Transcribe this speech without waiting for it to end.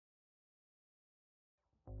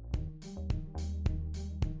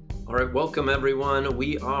All right, welcome everyone.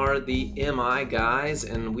 We are the MI guys,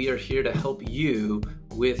 and we are here to help you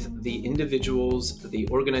with the individuals, the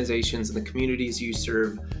organizations, and the communities you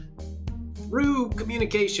serve through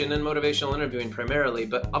communication and motivational interviewing primarily,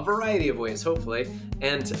 but a variety of ways, hopefully.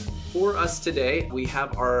 And for us today, we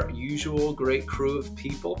have our usual great crew of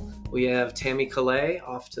people. We have Tammy Calais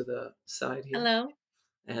off to the side here. Hello.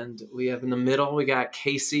 And we have in the middle, we got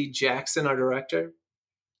Casey Jackson, our director.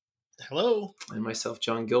 Hello. And myself,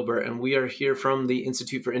 John Gilbert. And we are here from the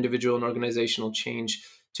Institute for Individual and Organizational Change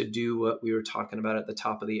to do what we were talking about at the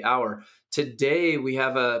top of the hour. Today, we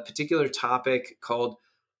have a particular topic called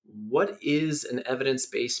what is an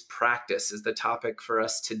evidence-based practice is the topic for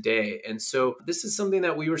us today. And so this is something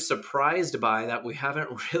that we were surprised by that we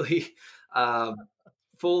haven't really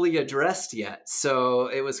fully addressed yet. So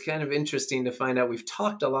it was kind of interesting to find out we've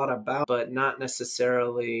talked a lot about, but not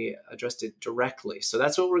necessarily addressed it directly. So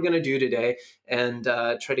that's what we're going to do today and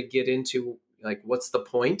try to get into like, what's the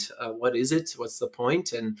point? What is it? What's the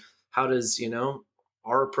point? And how does,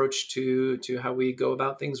 our approach to how we go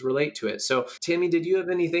about things relate to it. So Tammy, did you have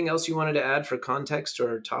anything else you wanted to add for context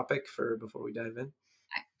or topic before we dive in?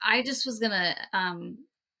 I just was going to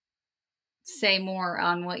say more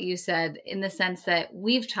on what you said in the sense that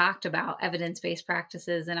we've talked about evidence-based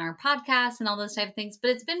practices in our podcast and all those type of things, but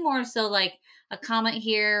it's been more so like a comment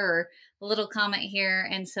here or a little comment here.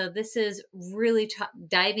 And so this is really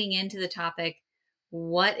diving into the topic,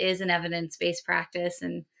 what is an evidence-based practice?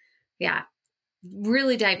 And yeah,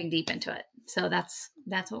 really diving deep into it. So that's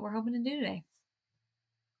what we're hoping to do today.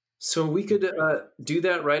 So we could do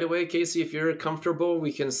that right away, Casey. If you're comfortable,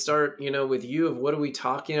 we can start, with you of what are we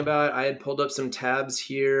talking about? I had pulled up some tabs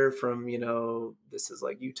here from, this is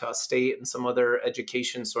like Utah State and some other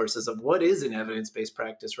education sources of what is an evidence-based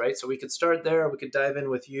practice, right? So we could start there. We could dive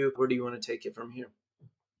in with you. Where do you want to take it from here?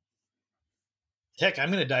 Heck,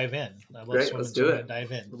 I'm going to dive in. Great, let's do it.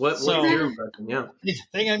 Dive in. What is your impression? Yeah. The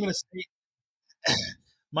thing I'm going to say,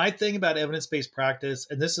 my thing about evidence-based practice,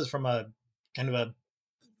 and this is from a kind of a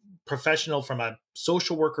professional, from a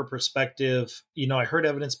social worker perspective, I heard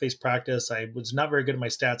evidence-based practice. I was not very good at my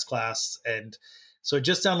stats class. And so it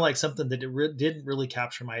just sounded like something that didn't really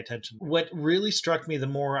capture my attention. What really struck me the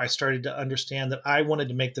more I started to understand that I wanted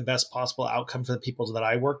to make the best possible outcome for the people that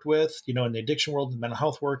I worked with, in the addiction world, the mental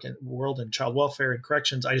health world and child welfare and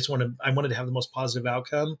corrections. I wanted to have the most positive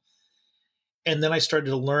outcome. And then I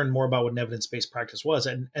started to learn more about what an evidence-based practice was.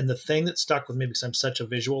 And the thing that stuck with me, because I'm such a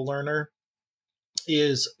visual learner,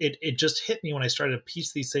 is it just hit me when I started to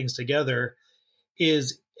piece these things together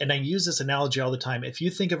and I use this analogy all the time. If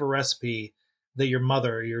you think of a recipe that your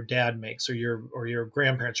mother or your dad makes or your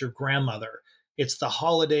grandparents, your grandmother, it's the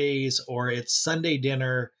holidays or it's Sunday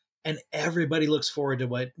dinner and everybody looks forward to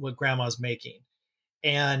what grandma's making.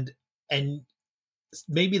 And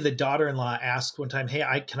maybe the daughter-in-law asks one time,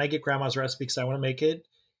 hey, can I get grandma's recipe because I want to make it?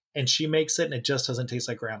 And she makes it and it just doesn't taste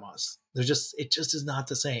like grandma's. It just is not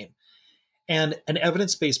the same. And an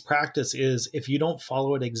evidence-based practice is if you don't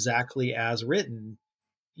follow it exactly as written,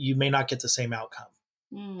 you may not get the same outcome.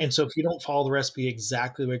 And so if you don't follow the recipe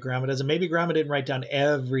exactly the way grandma does, and maybe grandma didn't write down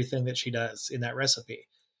everything that she does in that recipe.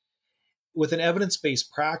 With an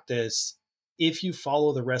evidence-based practice, if you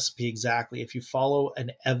follow the recipe exactly, if you follow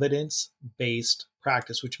an evidence-based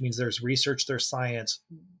practice, which means there's research, there's science,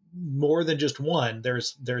 more than just one,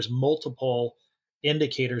 there's multiple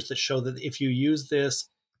indicators that show that if you use this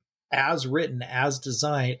as written, as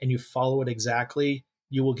designed, and you follow it exactly,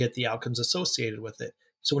 you will get the outcomes associated with it.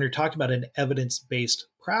 So when you're talking about an evidence-based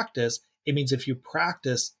practice, it means if you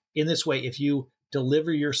practice in this way, if you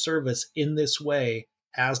deliver your service in this way,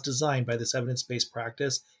 as designed by this evidence-based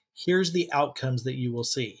practice, here's the outcomes that you will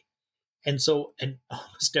see. And so in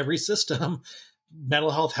almost every system,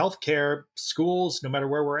 mental health, healthcare, schools, no matter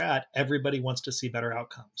where we're at, everybody wants to see better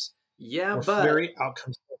outcomes. Yeah, but very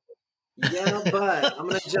outcomes. Yeah, but I'm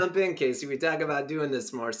going to jump in, Casey. We talk about doing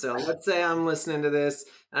this more. So let's say I'm listening to this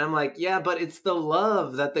and I'm like, yeah, but it's the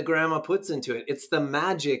love that the grandma puts into it. It's the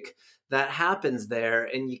magic that happens there.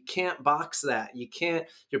 And you can't box that.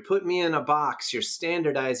 You're putting me in a box. You're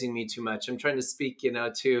standardizing me too much. I'm trying to speak,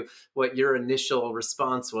 to what your initial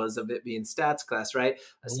response was of it being stats class, right?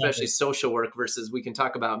 Especially social work versus we can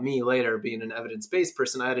talk about me later being an evidence-based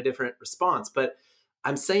person. I had a different response, but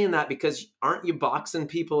I'm saying that because aren't you boxing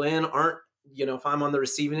people in? If I'm on the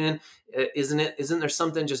receiving end, isn't there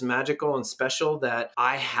something just magical and special that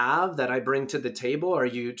I have that I bring to the table? Are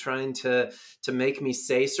you trying to make me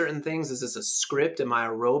say certain things? Is this a script? Am I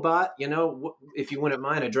a robot? If you wouldn't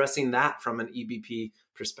mind addressing that from an EBP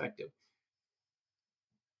perspective.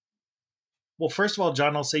 Well, first of all,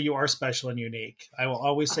 John, I'll say you are special and unique. I will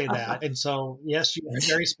always say that. And so, yes, you are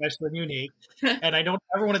very special and unique. And I don't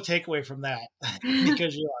ever want to take away from that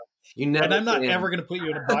because you are. You never And I'm not can. ever going to put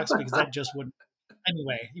you in a box because that just wouldn't.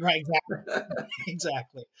 Anyway, right,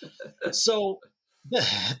 exactly. So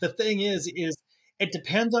the thing is it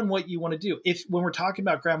depends on what you want to do. If when we're talking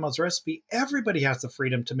about grandma's recipe, everybody has the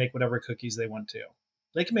freedom to make whatever cookies they want to.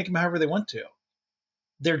 They can make them however they want to.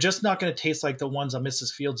 They're just not going to taste like the ones on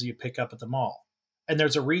Mrs. Fields you pick up at the mall. And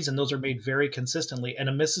there's a reason those are made very consistently. And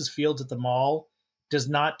a Mrs. Fields at the mall does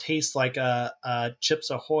not taste like a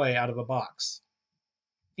Chips Ahoy out of a box,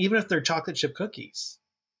 even if they're chocolate chip cookies.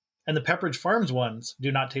 And the Pepperidge Farms ones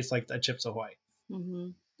do not taste like the Chips Ahoy. Mm-hmm.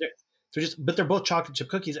 But they're both chocolate chip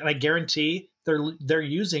cookies, and I guarantee they're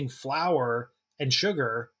using flour and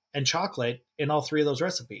sugar and chocolate in all three of those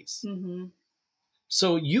recipes. Mm-hmm.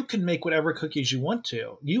 So you can make whatever cookies you want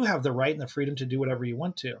to. You have the right and the freedom to do whatever you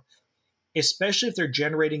want to, especially if they're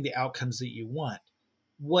generating the outcomes that you want.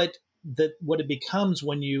 What it becomes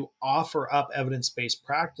when you offer up evidence-based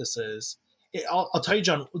practices, I'll tell you,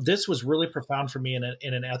 John, this was really profound for me in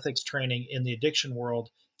an ethics training in the addiction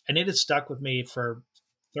world, and it has stuck with me for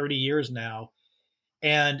 30 years now.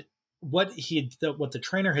 And what the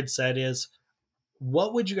trainer had said is,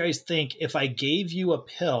 what would you guys think if I gave you a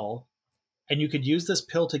pill and you could use this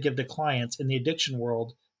pill to give to clients in the addiction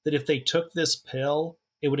world, that if they took this pill,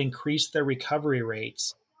 it would increase their recovery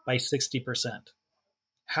rates by 60%.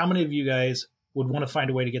 How many of you guys would want to find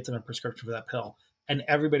a way to get them a prescription for that pill? And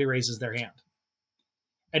everybody raises their hand.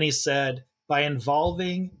 And he said, by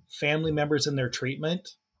involving family members in their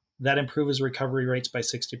treatment, that improves recovery rates by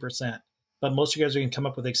 60%. But most of you guys are going to come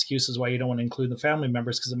up with excuses why you don't want to include the family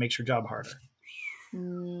members because it makes your job harder.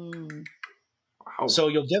 Wow. So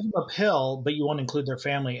you'll give them a pill, but you won't include their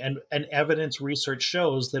family. And evidence research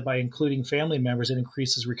shows that by including family members, it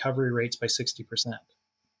increases recovery rates by 60%.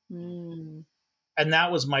 And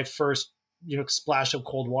that was my first splash of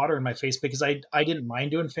cold water in my face, because I didn't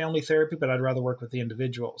mind doing family therapy, but I'd rather work with the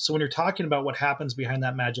individual. So when you're talking about what happens behind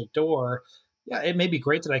that magic door, yeah, it may be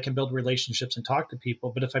great that I can build relationships and talk to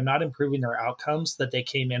people, but if I'm not improving their outcomes that they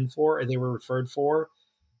came in for or they were referred for,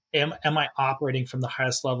 am I operating from the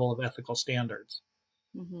highest level of ethical standards?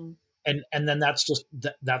 Mm-hmm. And then that's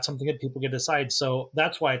something that people get to decide. So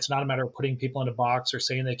that's why it's not a matter of putting people in a box or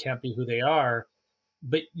saying they can't be who they are,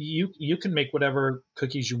 but you can make whatever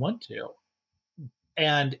cookies you want to.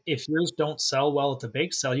 And if yours don't sell well at the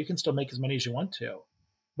bake sale, you can still make as many as you want to.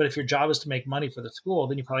 But if your job is to make money for the school,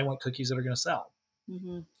 then you probably want cookies that are going to sell.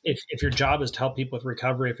 Mm-hmm. If your job is to help people with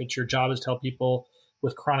recovery, if it's your job is to help people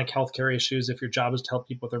with chronic healthcare issues, if your job is to help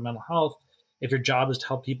people with their mental health, if your job is to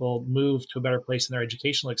help people move to a better place in their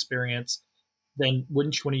educational experience, then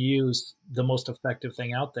wouldn't you want to use the most effective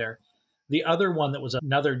thing out there? The other one that was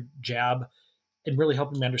another jab in really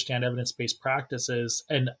helping me understand evidence-based practices,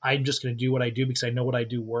 and I'm just going to do what I do because I know what I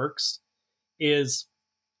do works, is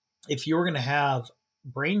if you were going to have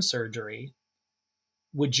brain surgery,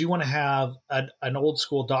 would you want to have an old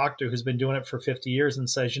school doctor who's been doing it for 50 years and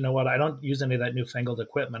says, you know what, I don't use any of that newfangled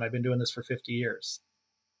equipment. I've been doing this for 50 years.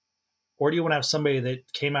 Or do you want to have somebody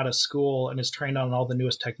that came out of school and is trained on all the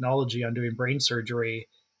newest technology on doing brain surgery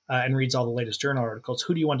and reads all the latest journal articles?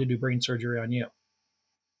 Who do you want to do brain surgery on you?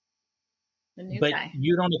 The new but guy.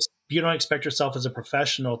 you don't expect yourself as a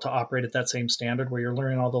professional to operate at that same standard where you're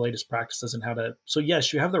learning all the latest practices and how to. So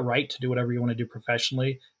yes, you have the right to do whatever you want to do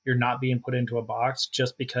professionally. You're not being put into a box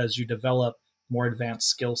just because you develop more advanced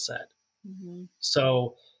skill set. Mm-hmm.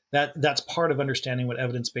 So that's part of understanding what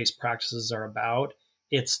evidence-based practices are about.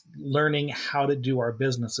 It's learning how to do our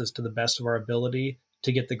businesses to the best of our ability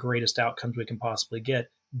to get the greatest outcomes we can possibly get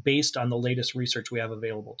based on the latest research we have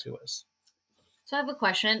available to us. So I have a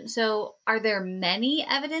question. So are there many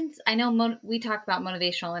evidence? I know we talk about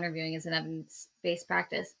motivational interviewing as an evidence-based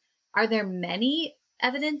practice. Are there many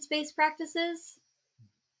evidence-based practices?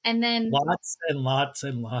 And then lots and lots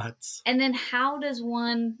and lots. And then how does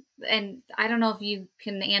one, and I don't know if you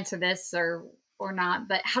can answer this or not,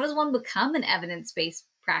 but how does one become an evidence-based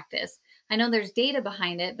practice? I know there's data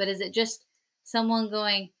behind it, but is it just someone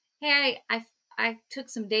going, hey, I took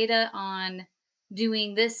some data on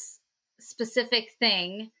doing this specific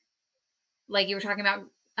thing, like you were talking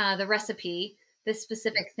about the recipe, this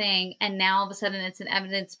specific thing, and now all of a sudden it's an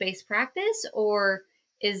evidence-based practice? Or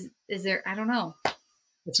is there, I don't know.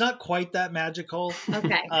 It's not quite that magical.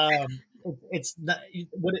 Okay. It's not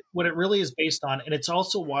what it really is based on. And it's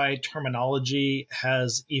also why terminology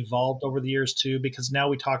has evolved over the years too, because now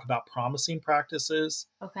we talk about promising practices.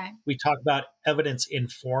 Okay. We talk about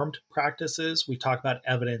evidence-informed practices. We talk about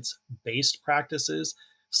evidence-based practices.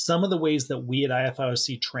 Some of the ways that we at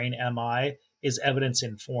IFIOC train MI is evidence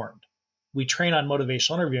informed. We train on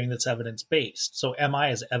motivational interviewing that's evidence based. So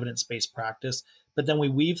MI is evidence based practice, but then we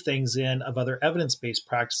weave things in of other evidence based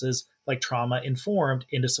practices like trauma informed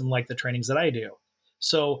into some like the trainings that I do.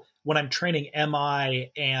 So when I'm training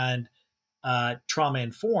MI and trauma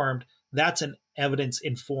informed, that's an evidence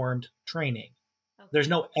informed training. Okay. There's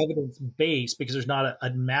no evidence based because there's not a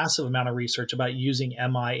massive amount of research about using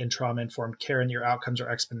MI in trauma informed care, and your outcomes are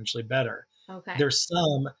exponentially better. Okay. There's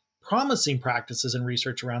some promising practices and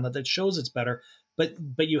research around that shows it's better, but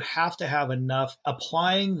you have to have enough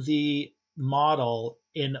applying the model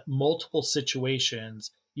in multiple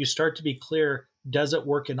situations. You start to be clear, does it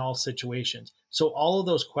work in all situations? So all of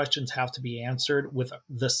those questions have to be answered with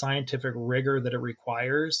the scientific rigor that it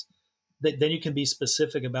requires. Then you can be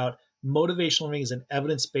specific about motivational learning is an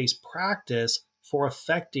evidence-based practice for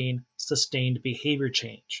affecting sustained behavior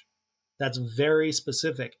change. That's very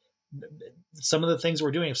specific. Some of the things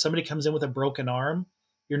we're doing, if somebody comes in with a broken arm,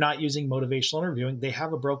 you're not using motivational interviewing, they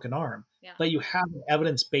have a broken arm. Yeah. But you have an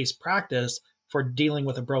evidence-based practice for dealing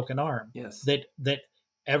with a broken arm. Yes. That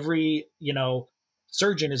every,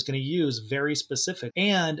 surgeon is going to use very specific.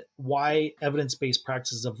 And why evidence-based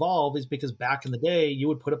practices evolve is because back in the day, you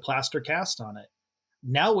would put a plaster cast on it.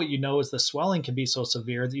 Now what you know is the swelling can be so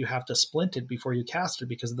severe that you have to splint it before you cast it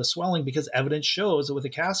because of the swelling, because evidence shows that with a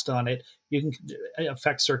cast on it, you can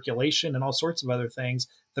affect circulation and all sorts of other things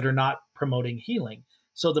that are not promoting healing.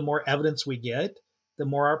 So the more evidence we get, the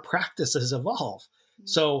more our practices evolve.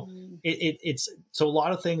 So it's so a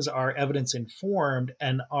lot of things are evidence informed,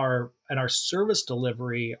 and our service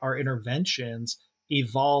delivery, our interventions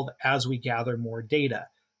evolve as we gather more data,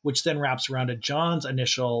 which then wraps around to John's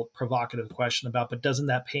initial provocative question about, but doesn't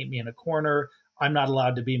that paint me in a corner? I'm not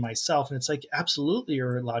allowed to be myself. And it's like, absolutely,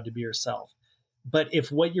 you're allowed to be yourself. But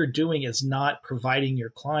if what you're doing is not providing your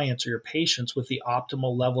clients or your patients with the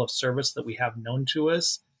optimal level of service that we have known to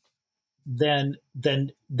us, then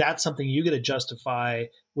that's something you get to justify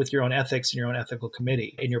with your own ethics and your own ethical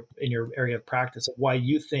committee in your area of practice of why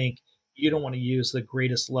you think you don't want to use the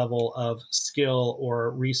greatest level of skill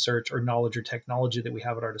or research or knowledge or technology that we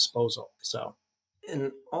have at our disposal. So,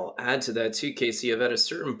 and I'll add to that too, Casey. At a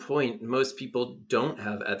certain point, most people don't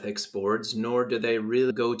have ethics boards, nor do they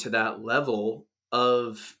really go to that level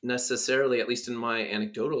of necessarily, at least in my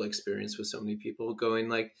anecdotal experience with so many people, going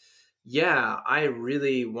like, yeah, I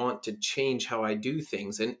really want to change how I do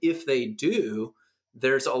things. And if they do,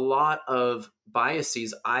 there's a lot of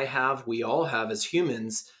biases we all have as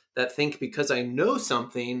humans that think because I know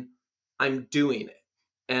something, I'm doing it.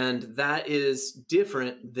 And that is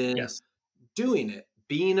different than doing it,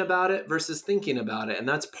 being about it versus thinking about it. And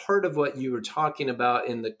that's part of what you were talking about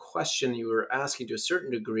in the question you were asking to a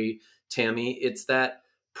certain degree, Tammy. It's that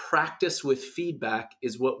practice with feedback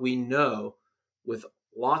is what we know with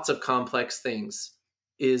lots of complex things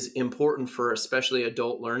is important for especially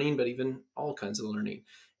adult learning, but even all kinds of learning.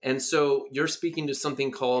 And so you're speaking to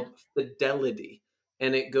something called fidelity,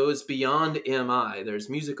 and it goes beyond MI. There's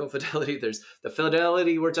musical fidelity. There's the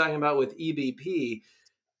fidelity we're talking about with EBP,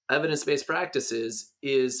 evidence-based practices,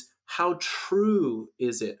 is how true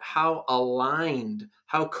is it? How aligned,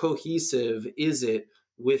 how cohesive is it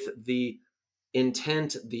with the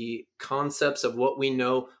intent, the concepts of what we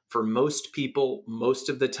know for most people most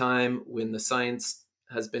of the time when the science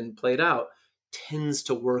has been played out tends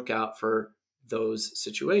to work out for those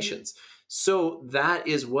situations. So that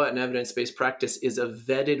is what an evidence-based practice is, a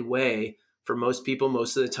vetted way for most people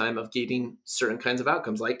most of the time of getting certain kinds of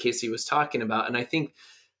outcomes like Casey was talking about. And I think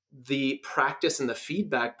the practice and the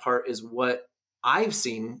feedback part is what I've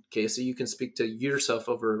seen, Casey, you can speak to yourself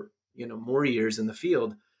over, more years in the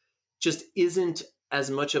field, just isn't as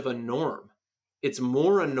much of a norm. It's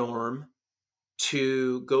more a norm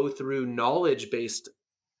to go through knowledge-based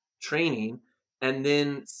training and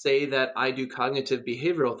then say that I do cognitive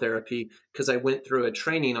behavioral therapy because I went through a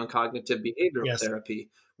training on cognitive behavioral therapy,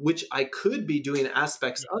 which I could be doing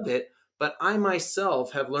aspects of it, but I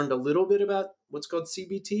myself have learned a little bit about what's called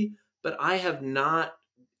CBT, but I have not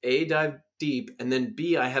A, dived deep, and then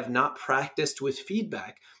B, I have not practiced with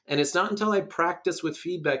feedback. And it's not until I practice with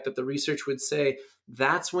feedback that the research would say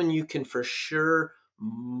that's when you can for sure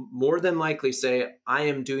more than likely say, I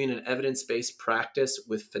am doing an evidence-based practice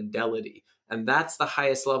with fidelity. And that's the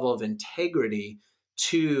highest level of integrity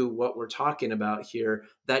to what we're talking about here.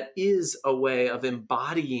 That is a way of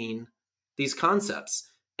embodying these concepts.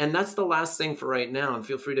 And that's the last thing for right now. And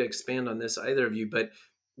feel free to expand on this, either of you. But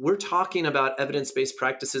we're talking about evidence-based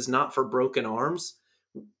practices not for broken arms,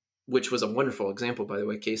 which was a wonderful example, by the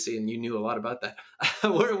way, Casey, and you knew a lot about that.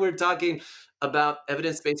 We're talking about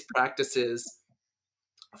evidence-based practices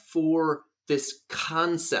for this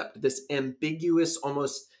concept, this ambiguous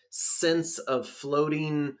almost sense of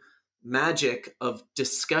floating magic of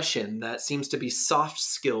discussion that seems to be soft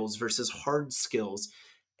skills versus hard skills.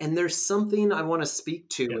 And there's something I want to speak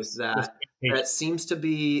to with that seems to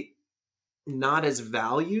be not as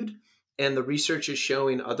valued. And the research is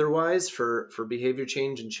showing otherwise for behavior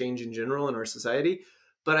change and change in general in our society.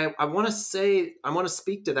 But I want to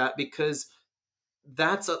speak to that because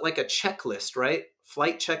that's like a checklist, right?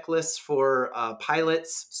 Flight checklists for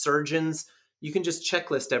pilots, surgeons. You can just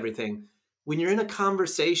checklist everything. When you're in a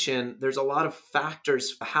conversation, there's a lot of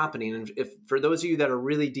factors happening. And if for those of you that are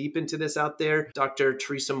really deep into this out there, Dr.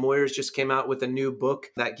 Teresa Moyers just came out with a new book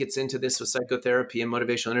that gets into this with psychotherapy and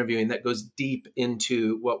motivational interviewing that goes deep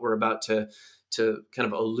into what we're about to kind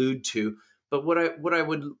of allude to. But what I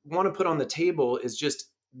would want to put on the table is just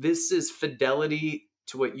this is fidelity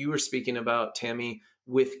to what you were speaking about, Tammy,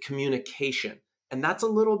 with communication. And that's a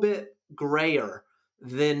little bit grayer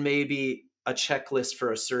than maybe a checklist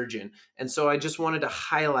for a surgeon. And so I just wanted to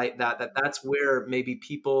highlight that's where maybe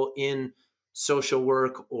people in social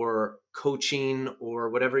work or coaching or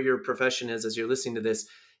whatever your profession is as you're listening to this,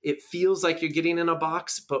 it feels like you're getting in a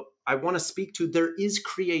box, but I want to speak to there is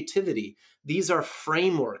creativity. These are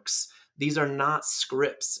frameworks. These are not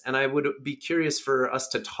scripts. And I would be curious for us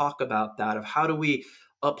to talk about that, of how do we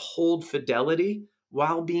uphold fidelity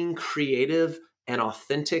while being creative and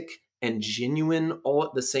authentic and genuine all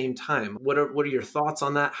at the same time. What are your thoughts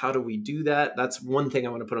on that? How do we do that? That's one thing I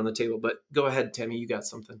want to put on the table, but go ahead, Tammy, you got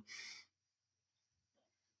something.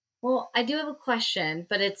 Well, I do have a question,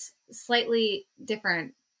 but it's slightly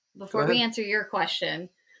different. Before we answer your question,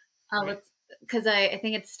 because I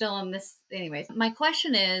think it's still on this anyways. My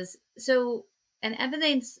question is, so an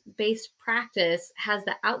evidence-based practice has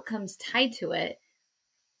the outcomes tied to it.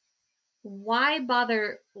 Why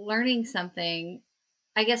bother learning something?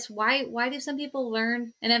 I guess why do some people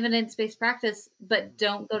learn an evidence-based practice but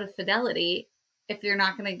don't go to fidelity if you're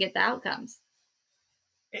not going to get the outcomes?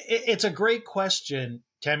 It's a great question,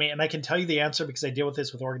 Tammy, and I can tell you the answer because I deal with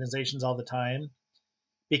this with organizations all the time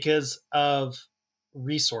because of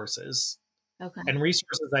resources. Okay. And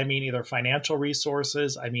resources, I mean either financial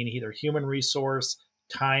resources, I mean either human resource,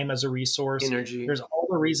 time as a resource. Energy. There's all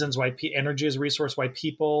the reasons why energy is a resource, why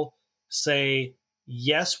people say,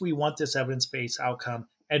 yes, we want this evidence-based outcome,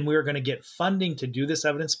 and we're going to get funding to do this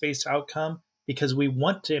evidence-based outcome because we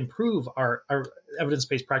want to improve our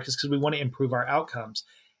evidence-based practice because we want to improve our outcomes.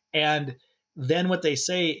 And then what they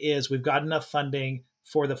say is we've got enough funding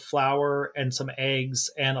for the flour and some eggs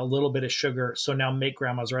and a little bit of sugar, so now make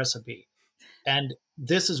grandma's recipe. And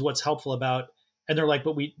this is what's helpful about, and they're like,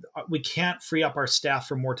 but we can't free up our staff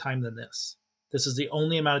for more time than this. This is the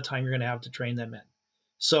only amount of time you're going to have to train them in.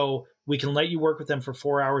 So we can let you work with them for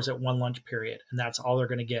 4 hours at one lunch period, and that's all they're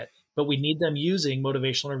going to get. But we need them using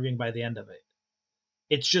motivational interviewing by the end of it.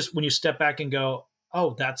 It's just when you step back and go,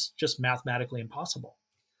 oh, that's just mathematically impossible.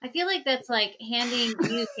 I feel like that's like handing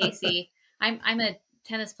you, Casey, I'm a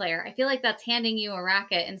tennis player. I feel like that's handing you a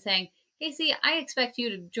racket and saying, Casey, I expect you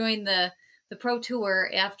to join the pro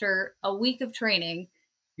tour after a week of training.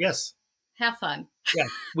 Yes. Have fun. Yeah.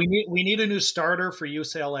 We need a new starter for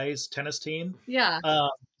UCLA's tennis team. Yeah.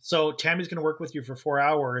 So Tammy's going to work with you for 4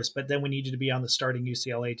 hours, but then we need you to be on the starting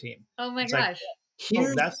UCLA team. Oh my gosh.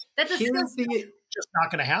 That's just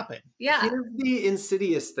not going to happen. Yeah. Here's the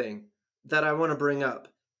insidious thing that I want to bring up.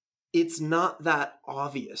 It's not that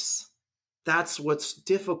obvious. That's what's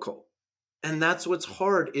difficult. And that's what's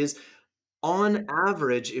hard is, on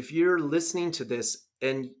average, if you're listening to this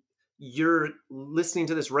and you're listening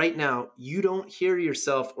to this right now, you don't hear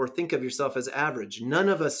yourself or think of yourself as average. None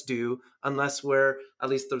of us do, unless we're, at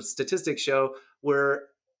least the statistics show, we're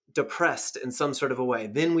depressed in some sort of a way.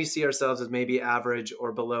 Then we see ourselves as maybe average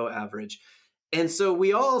or below average. And so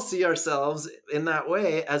we all see ourselves in that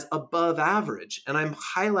way as above average. And I'm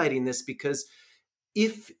highlighting this because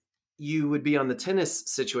if you would be on the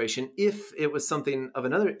tennis situation, if it was something of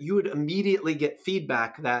another, you would immediately get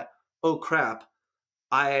feedback that, oh crap,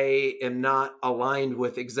 I am not aligned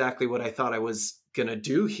with exactly what I thought I was going to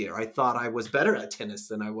do here. I thought I was better at tennis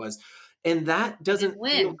than I was. And that doesn't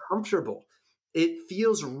feel comfortable. It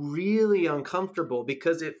feels really uncomfortable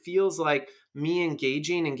because it feels like me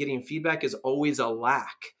engaging and getting feedback is always a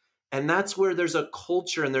lack. And that's where there's a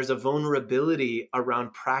culture and there's a vulnerability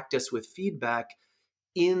around practice with feedback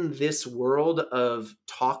in this world of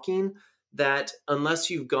talking, that unless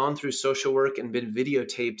you've gone through social work and been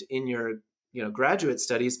videotaped in your graduate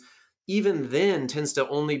studies, even then tends to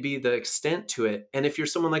only be the extent to it. And if you're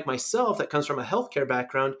someone like myself that comes from a healthcare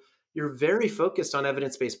background, you're very focused on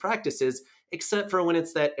evidence-based practices. except for when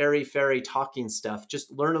it's that airy-fairy talking stuff.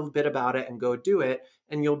 Just learn a bit about it and go do it,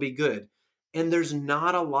 and you'll be good. And there's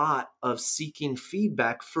not a lot of seeking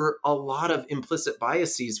feedback for a lot of implicit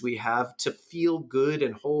biases we have to feel good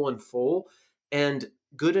and whole and full and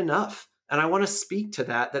good enough. And I want to speak to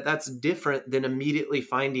that's different than immediately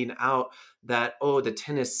finding out that, oh, the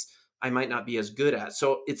tennis I might not be as good at.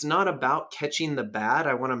 So it's not about catching the bad.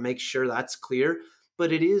 I want to make sure that's clear,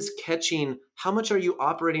 but it is catching how much are you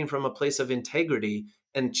operating from a place of integrity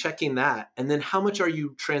and checking that. And then how much are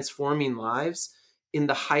you transforming lives in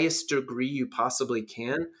the highest degree you possibly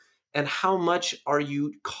can? And how much are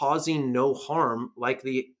you causing no harm, like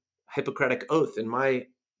the Hippocratic Oath in my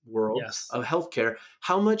world of healthcare?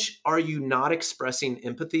 How much are you not expressing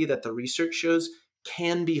empathy that the research shows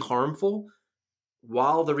can be harmful,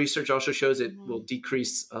 while the research also shows it will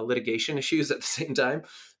decrease litigation issues at the same time?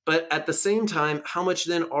 But at the same time, how much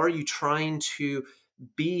then are you trying to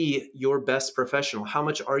be your best professional? How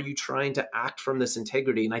much are you trying to act from this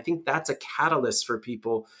integrity? And I think that's a catalyst for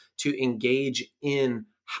people to engage in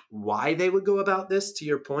why they would go about this, to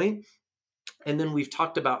your point. And then we've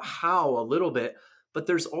talked about how a little bit, but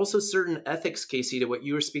there's also certain ethics, Casey, to what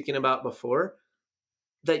you were speaking about before,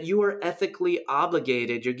 that you are ethically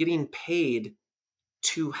obligated, you're getting paid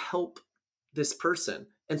to help this person.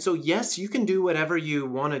 And so, yes, you can do whatever you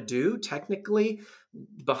want to do technically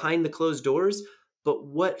behind the closed doors, but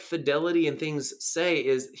what Fidelity and things say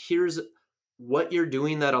is, here's what you're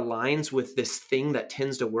doing that aligns with this thing that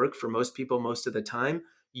tends to work for most people most of the time.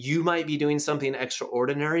 You might be doing something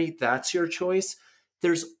extraordinary. That's your choice.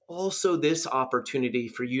 There's also this opportunity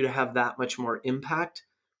for you to have that much more impact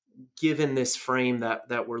given this frame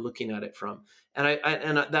that we're looking at it from. And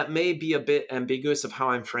I that may be a bit ambiguous of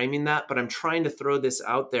how I'm framing that, but I'm trying to throw this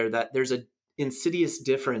out there that there's an insidious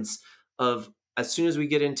difference of, as soon as we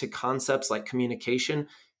get into concepts like communication,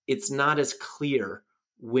 it's not as clear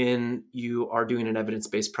when you are doing an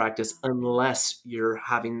evidence-based practice unless you're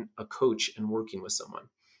having a coach and working with someone.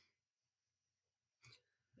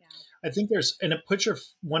 I think and it puts your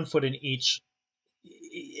one foot in each.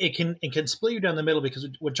 It can split you down the middle, because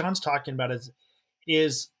what John's talking about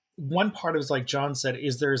is one part of it, like John said,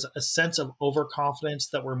 is there's a sense of overconfidence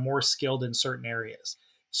that we're more skilled in certain areas.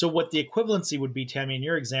 So what the equivalency would be, Tammy, in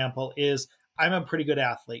your example, is I'm a pretty good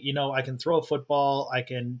athlete. I can throw a football, I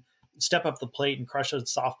can step up the plate and crush a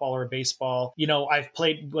softball or a baseball. I've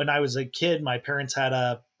played when I was a kid. My parents had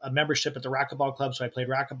a membership at the racquetball club, so I played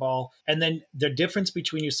racquetball. And then the difference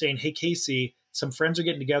between you saying, hey, Casey, some friends are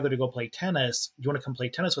getting together to go play tennis. Do you want to come play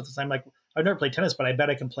tennis with us? I'm like, I've never played tennis, but I bet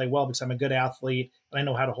I can play well because I'm a good athlete and I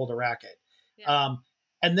know how to hold a racket. Yeah.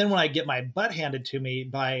 And then when I get my butt handed to me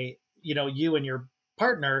by, you and your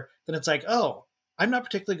partner, then it's like, oh, I'm not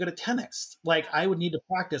particularly good at tennis. Like, I would need to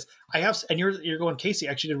practice. And you're going, Casey,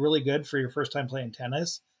 actually did really good for your first time playing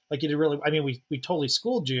tennis. Like, you did really, we totally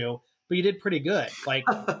schooled you, but you did pretty good. Like,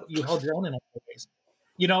 you held your own in a ways,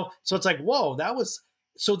 so it's like, whoa,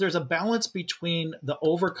 so there's a balance between the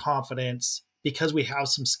overconfidence because we have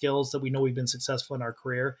some skills that we know we've been successful in our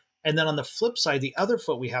career. And then on the flip side, the other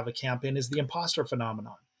foot we have a camp in is the imposter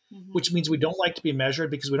phenomenon, which means we don't like to be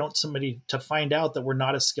measured because we don't want somebody to find out that we're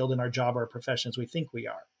not as skilled in our job or our profession as we think we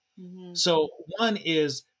are. So one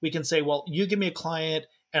is we can say, well, you give me a client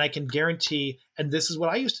and I can guarantee, and this is what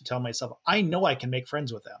I used to tell myself, I know I can make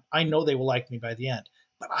friends with them. I know they will like me by the end.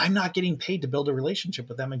 But I'm not getting paid to build a relationship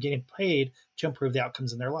with them. I'm getting paid to improve the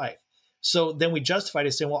outcomes in their life. So then we justify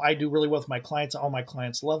to saying, well, I do really well with my clients. All my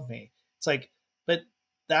clients love me. It's like, but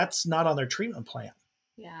that's not on their treatment plan.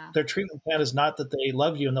 Yeah. Their treatment plan is not that they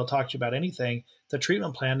love you and they'll talk to you about anything. The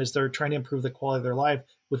treatment plan is they're trying to improve the quality of their life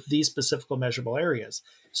with these specific measurable areas.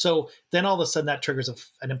 So then all of a sudden that triggers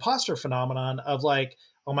an imposter phenomenon of like,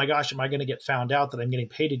 oh my gosh, am I going to get found out that I'm getting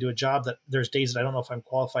paid to do a job that there's days that I don't know if I'm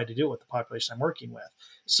qualified to do it with the population I'm working with?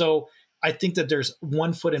 So I think that there's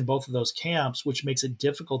one foot in both of those camps, which makes it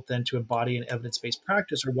difficult then to embody an evidence-based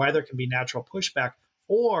practice, or why there can be natural pushback,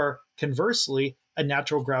 or conversely, a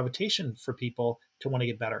natural gravitation for people to want to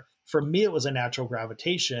get better. For me, it was a natural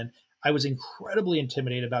gravitation. I was incredibly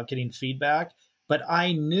intimidated about getting feedback, but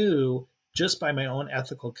I knew just by my own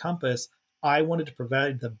ethical compass, I wanted to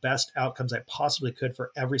provide the best outcomes I possibly could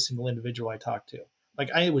for every single individual I talked to. Like,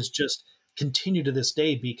 I was just continue to this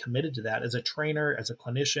day be committed to that as a trainer, as a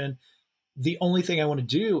clinician. The only thing I want to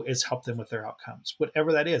do is help them with their outcomes,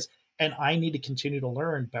 whatever that is. And I need to continue to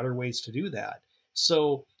learn better ways to do that.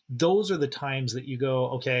 So those are the times that you go,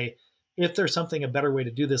 okay, if there's a better way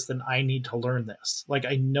to do this, then I need to learn this. Like,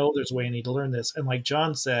 I know there's a way I need to learn this. And like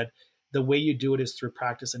John said, the way you do it is through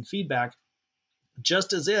practice and feedback,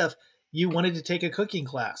 just as if you wanted to take a cooking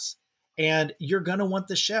class And you're going to want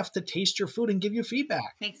the chef to taste your food and give you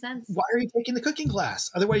feedback. Makes sense. Why are you taking the cooking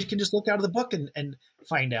class? Otherwise, you can just look out of the book and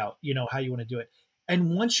find out, how you want to do it.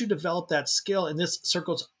 And once you develop that skill, and this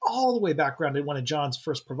circles all the way back around to one of John's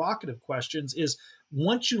first provocative questions, is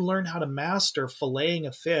once you learn how to master filleting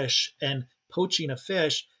a fish and poaching a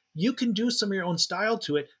fish, you can do some of your own style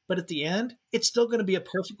to it. But at the end, it's still going to be a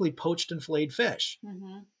perfectly poached and filleted fish.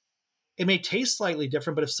 Mm-hmm. It may taste slightly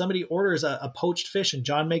different, but if somebody orders a poached fish and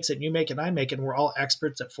John makes it and you make it and I make it, and we're all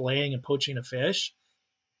experts at filleting and poaching a fish,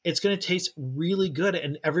 it's going to taste really good.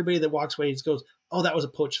 And everybody that walks away goes, oh, that was a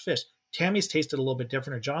poached fish. Tammy's tasted a little bit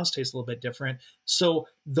different, or John's tasted a little bit different. So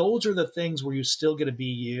those are the things where you still get to be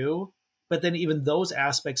you. But then even those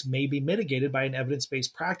aspects may be mitigated by an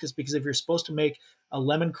evidence-based practice, because if you're supposed to make a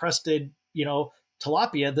lemon-crusted,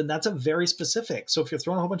 tilapia, then that's a very specific. So if you're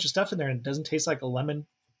throwing a whole bunch of stuff in there and it doesn't taste like a lemon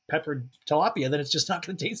peppered tilapia, then it's just not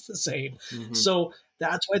going to taste the same. Mm-hmm. So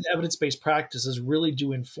that's why the evidence-based practices really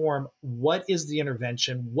do inform what is the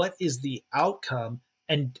intervention, what is the outcome,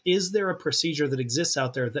 and is there a procedure that exists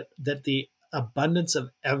out there that the abundance of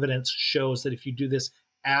evidence shows that if you do this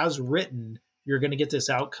as written, you're going to get this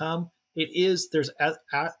outcome. There's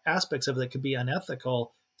aspects of it that could be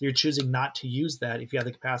unethical. You're choosing not to use that if you have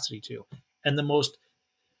the capacity to. And the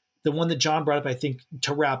one that John brought up, I think,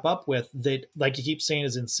 to wrap up with, that, like you keep saying,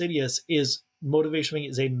 is insidious, is motivation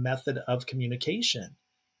is a method of communication.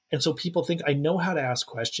 And so people think, I know how to ask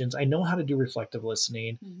questions. I know how to do reflective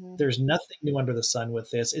listening. Mm-hmm. There's nothing new under the sun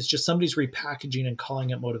with this. It's just somebody's repackaging and calling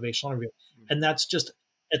it motivational interview. Mm-hmm. And that's just,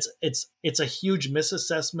 it's a huge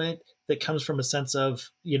misassessment that comes from a sense of,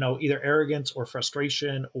 either arrogance or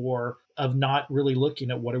frustration, or of not really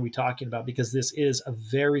looking at what are we talking about, because this is a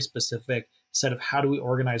very specific set of how do we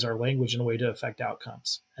organize our language in a way to affect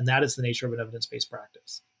outcomes. And that is the nature of an evidence-based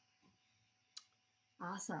practice.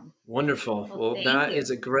 Awesome. Wonderful. Well, that is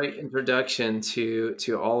a great introduction to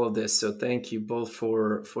all of this. So thank you both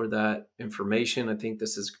for that information. I think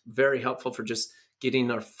this is very helpful for just getting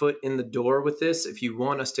our foot in the door with this. If you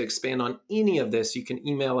want us to expand on any of this, you can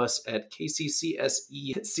email us at kccsecsey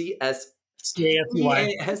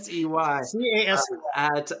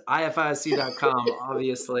at ifisc.com.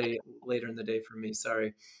 Obviously, later in the day for me,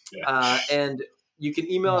 sorry. Yeah. And you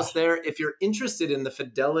can email us there if you're interested in the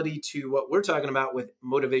fidelity to what we're talking about with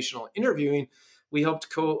motivational interviewing. We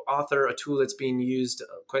helped co-author a tool that's being used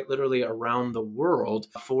quite literally around the world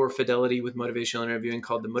for fidelity with motivational interviewing,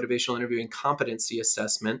 called the Motivational Interviewing Competency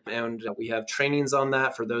Assessment. And we have trainings on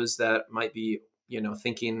that for those that might be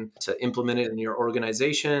thinking to implement it in your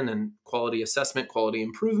organization, and quality assessment, quality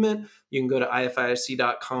improvement. You can go to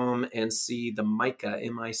ifisc.com and see the MICA,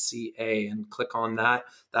 M-I-C-A, and click on that.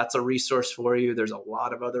 That's a resource for you. There's a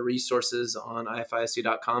lot of other resources on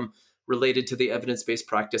ifisc.com related to the evidence-based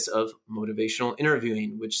practice of motivational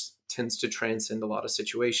interviewing, which tends to transcend a lot of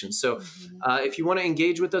situations. So if you want to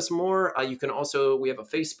engage with us more, we have a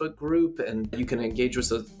Facebook group, and you can engage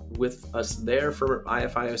with us there for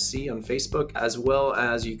IFIOC on Facebook, as well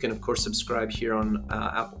as you can, of course, subscribe here on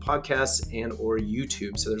Apple Podcasts and or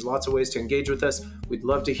YouTube. So there's lots of ways to engage with us. We'd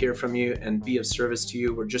love to hear from you and be of service to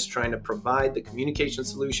you. We're just trying to provide the communication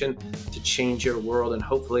solution to change your world, and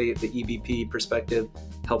hopefully the EBP perspective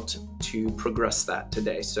helped to progress that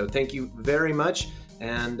today. So thank you very much.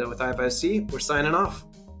 And with IFIC, we're signing off.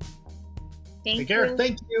 Thank you. Take care.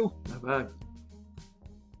 Thank you. Bye-bye.